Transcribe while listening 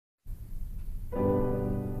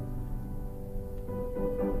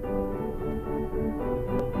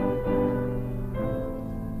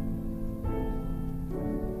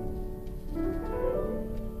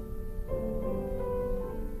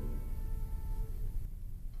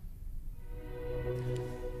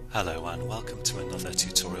Hello and welcome to another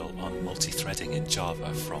tutorial on multi-threading in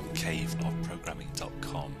Java from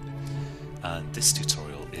caveofprogramming.com, and this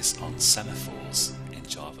tutorial is on semaphores in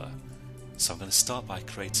Java. So I'm going to start by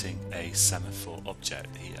creating a semaphore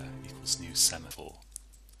object here equals new semaphore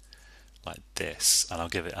like this, and I'll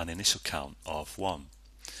give it an initial count of 1.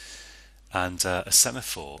 And a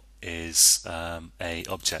semaphore is a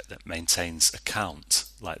object that maintains a count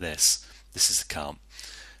like this. This is the count.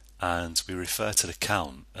 And we refer to the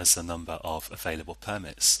count as the number of available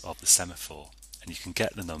permits of the semaphore, and you can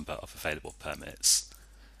get the number of available permits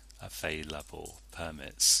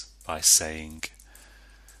by saying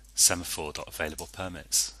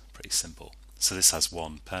semaphore.availablePermits. Pretty simple. So this has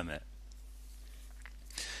 1 permit.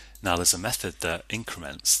 Now there's a method that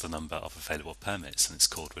increments the number of available permits, and it's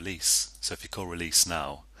called release. So if you call release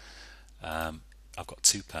now, I've got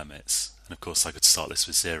 2 permits, and of course I could start this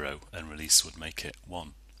with 0 and release would make it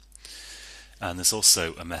 1. And there's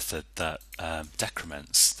also a method that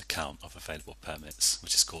decrements the count of available permits,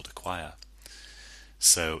 which is called acquire.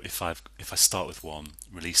 So if I start with 1,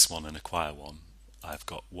 release 1 and acquire 1, I've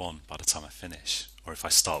got 1 by the time I finish. Or if I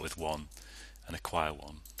start with 1 and acquire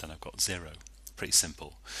 1, then I've got 0. Pretty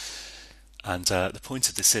simple. And the point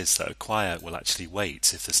of this is that acquire will actually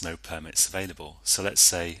wait if there's no permits available. So let's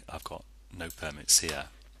say I've got no permits here,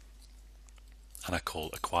 and I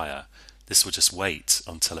call acquire. This will just wait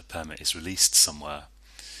until a permit is released somewhere,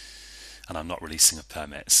 and I'm not releasing a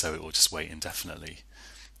permit, so it will just wait indefinitely.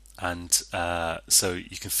 And so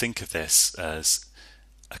you can think of this as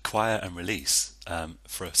acquire and release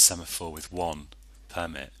for a semaphore with 1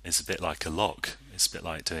 permit is a bit like a lock. It's a bit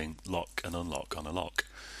like doing lock and unlock on a lock.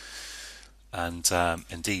 And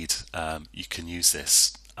indeed, you can use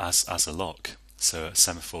this as a lock. So a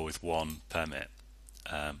semaphore with 1 permit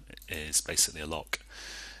is basically a lock.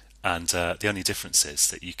 And the only difference is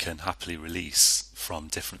that you can happily release from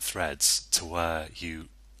different threads to where you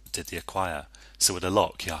did the acquire. So with a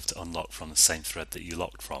lock, you have to unlock from the same thread that you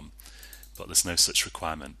locked from, but there's no such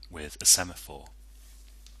requirement with a semaphore.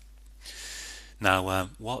 Now,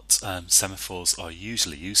 what semaphores are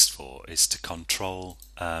usually used for is to control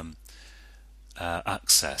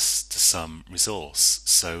access to some resource.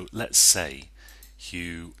 So let's say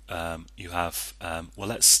you have well,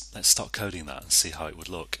 let's start coding that and see how it would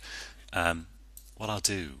look. What I'll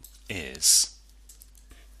do is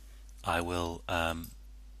I will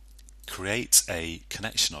create a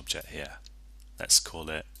connection object here. Let's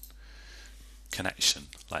call it connection,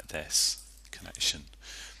 like this, connection,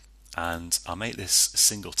 and I'll make this a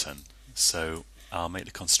singleton. So I'll make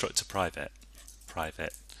the constructor private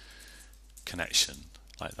connection,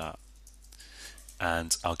 like that,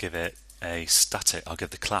 and I'll give it a static. I'll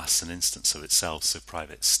give the class an instance of itself, so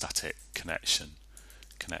private static connection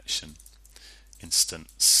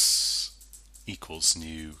instance equals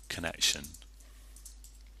new connection,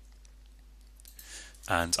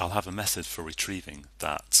 and I'll have a method for retrieving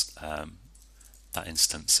that that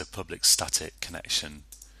instance. So public static connection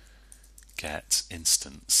get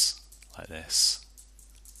instance, like this,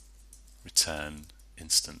 return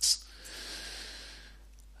instance.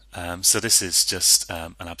 So this is just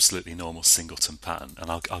an absolutely normal singleton pattern, and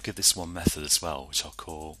I'll give this one method as well, which I'll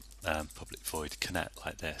call public void connect,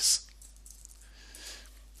 like this.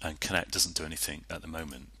 And connect doesn't do anything at the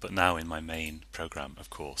moment, but now in my main program, of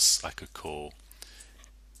course, I could call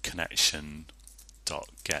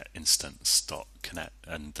connection.getInstance.connect,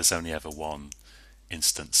 and there's only ever 1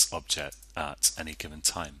 instance object at any given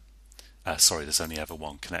time. There's only ever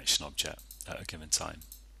 1 connection object at a given time.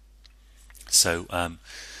 So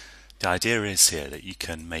the idea is here that you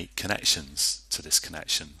can make connections to this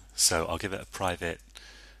connection. So I'll give it a private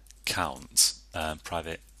count,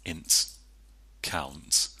 private int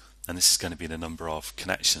count, and this is going to be the number of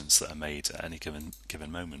connections that are made at any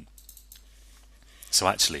given moment. So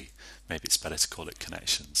actually, maybe it's better to call it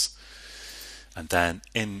connections. And then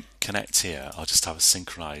in connect here, I'll just have a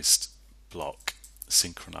synchronized block,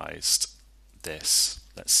 synchronized this,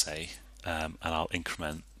 let's say, and I'll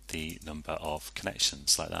increment the number of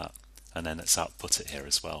connections like that, and then let's output it here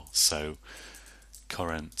as well. So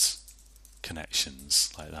current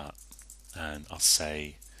connections, like that, and I'll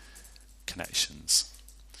say connections.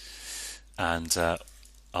 And I'll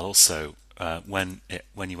also when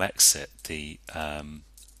you exit the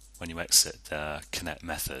connect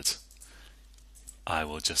method, I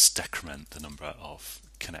will just decrement the number of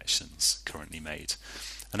connections currently made.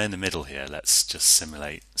 And in the middle here, let's just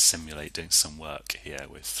simulate doing some work here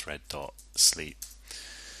with thread.sleep.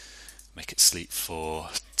 Make it sleep for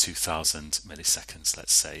 2000 milliseconds,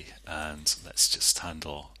 let's say, and let's just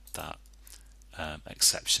handle that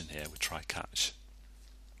exception here with try catch.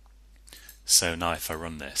 So now if I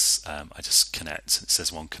run this, I just connect. It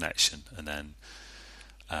says one connection, and then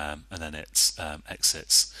it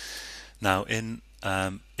exits. Now in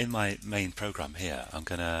my main program here, I'm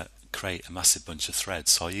going to create a massive bunch of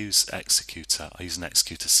threads. So I'll use executor. I'll use an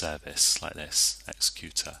executor service like this,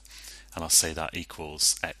 executor, and I'll say that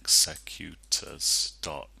equals executors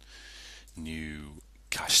dot new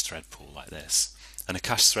cache thread pool like this. And a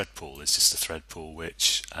cache thread pool is just a thread pool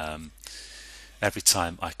which every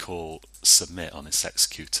time I call submit on this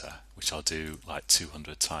executor, which I'll do like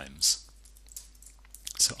 200 times,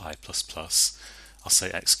 so I++, I'll say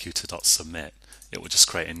executor.submit. It will just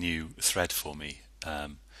create a new thread for me,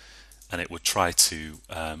 and it would try to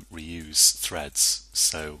reuse threads.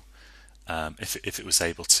 So if it was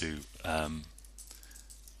able to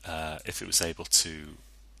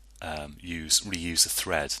reuse a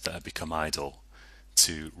thread that had become idle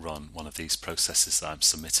to run one of these processes that I'm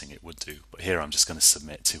submitting, it would do. But here I'm just going to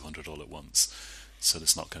submit 200 all at once, so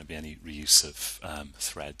there's not going to be any reuse of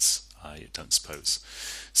threads, I don't suppose.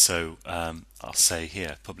 So I'll say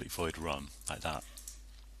here public void run like that,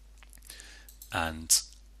 and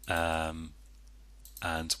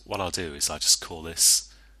what I'll do is I'll just call this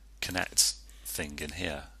connect thing in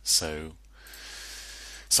here. So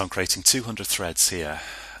I'm creating 200 threads here,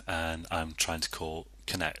 and I'm trying to call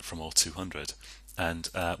connect from all 200. And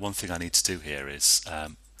one thing I need to do here is I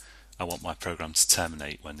want my program to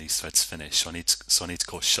terminate when these threads finish. So I need to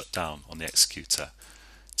call shutdown on the executor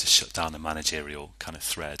to shut down the managerial kind of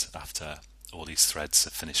thread after all these threads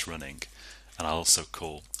have finished running. And I'll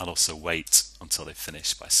also wait until they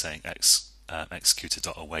finish by saying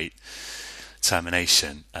executor.await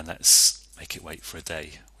termination, and let's make it wait for a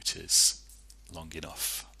day, which is long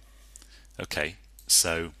enough. Okay,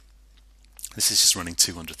 so this is just running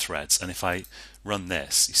 200 threads, and if I run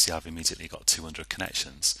this, you see I've immediately got 200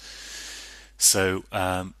 connections. So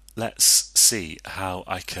let's see how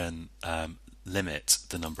I can limit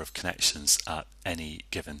the number of connections at any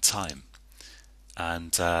given time.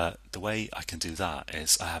 And the way I can do that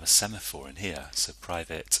is I have a semaphore in here. So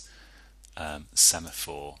private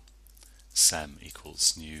semaphore sem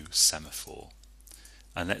equals new semaphore,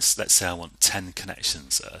 and let's say I want 10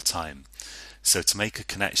 connections at a time. So to make a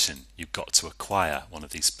connection, you've got to acquire one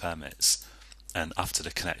of these permits, and after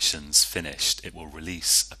the connection's finished, it will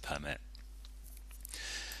release a permit.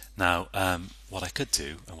 Now what I could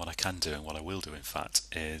do, and what I can do, and what I will do in fact,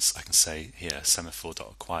 is I can say here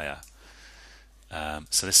semaphore.acquire.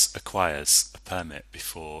 So this acquires a permit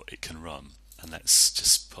before it can run, and let's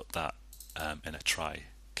just put that in a try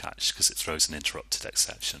catch because it throws an interrupted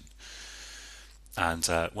exception. And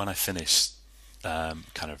when I finish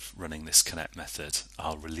kind of running this connect method,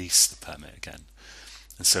 I'll release the permit again.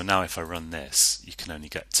 And so now if I run this, you can only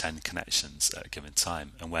get 10 connections at a given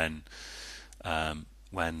time. And when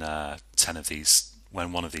one of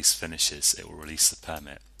these finishes, it will release the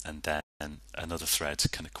permit, and then another thread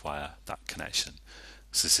can acquire that connection.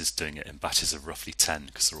 So this is doing it in batches of roughly 10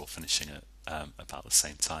 because they're all finishing at about the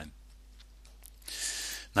same time.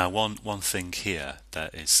 Now one thing here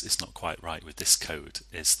that is not quite right with this code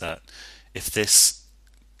is that if this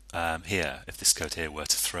code here were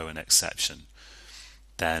to throw an exception,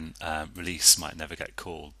 then release might never get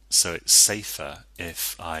called. So it's safer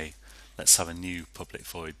if let's have a new public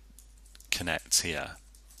void connect here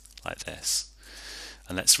like this,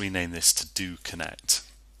 and let's rename this to do connect,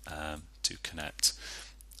 and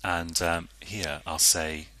here I'll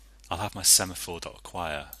have my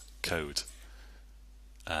semaphore.acquire code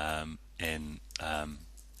in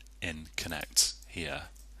connect here,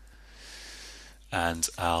 and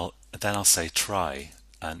I'll say try,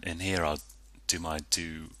 and in here I'll do my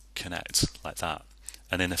do connect like that,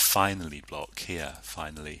 and in a finally block here,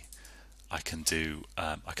 finally, I could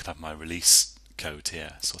have my release code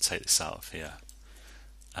here. So I'll take this out of here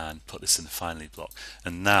and put this in the finally block,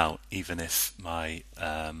 and now even if my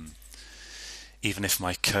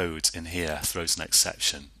code in here throws an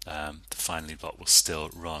exception, the finally block will still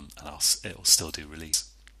run, and it will still do release.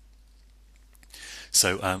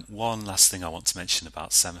 So one last thing I want to mention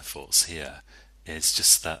about semaphores here is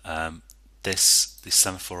just that the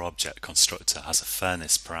semaphore object constructor has a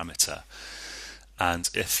fairness parameter, and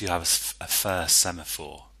if you have a fair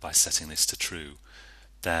semaphore by setting this to true,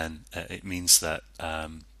 then it means that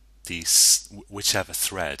whichever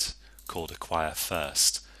thread called acquire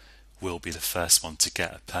first will be the first one to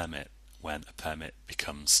get a permit when a permit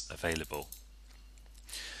becomes available.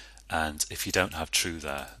 And if you don't have true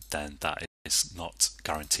there, then that is not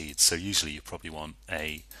guaranteed. So usually you probably want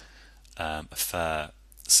a fair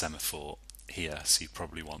semaphore here, so you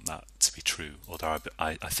probably want that to be true. Although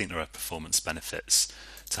I think there are performance benefits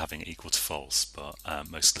to having it equal to false, but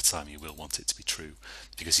most of the time you will want it to be true,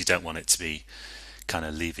 because you don't want it to be kind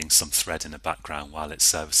of leaving some thread in the background while it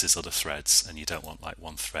services other threads, and you don't want like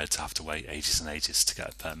one thread to have to wait ages and ages to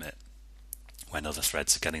get a permit when other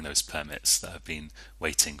threads are getting those permits that have been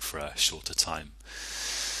waiting for a shorter time.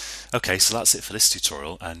 Okay, so that's it for this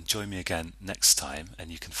tutorial, and join me again next time, and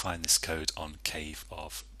you can find this code on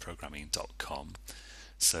caveofprogramming.com.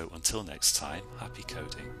 So until next time, happy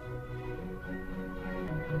coding.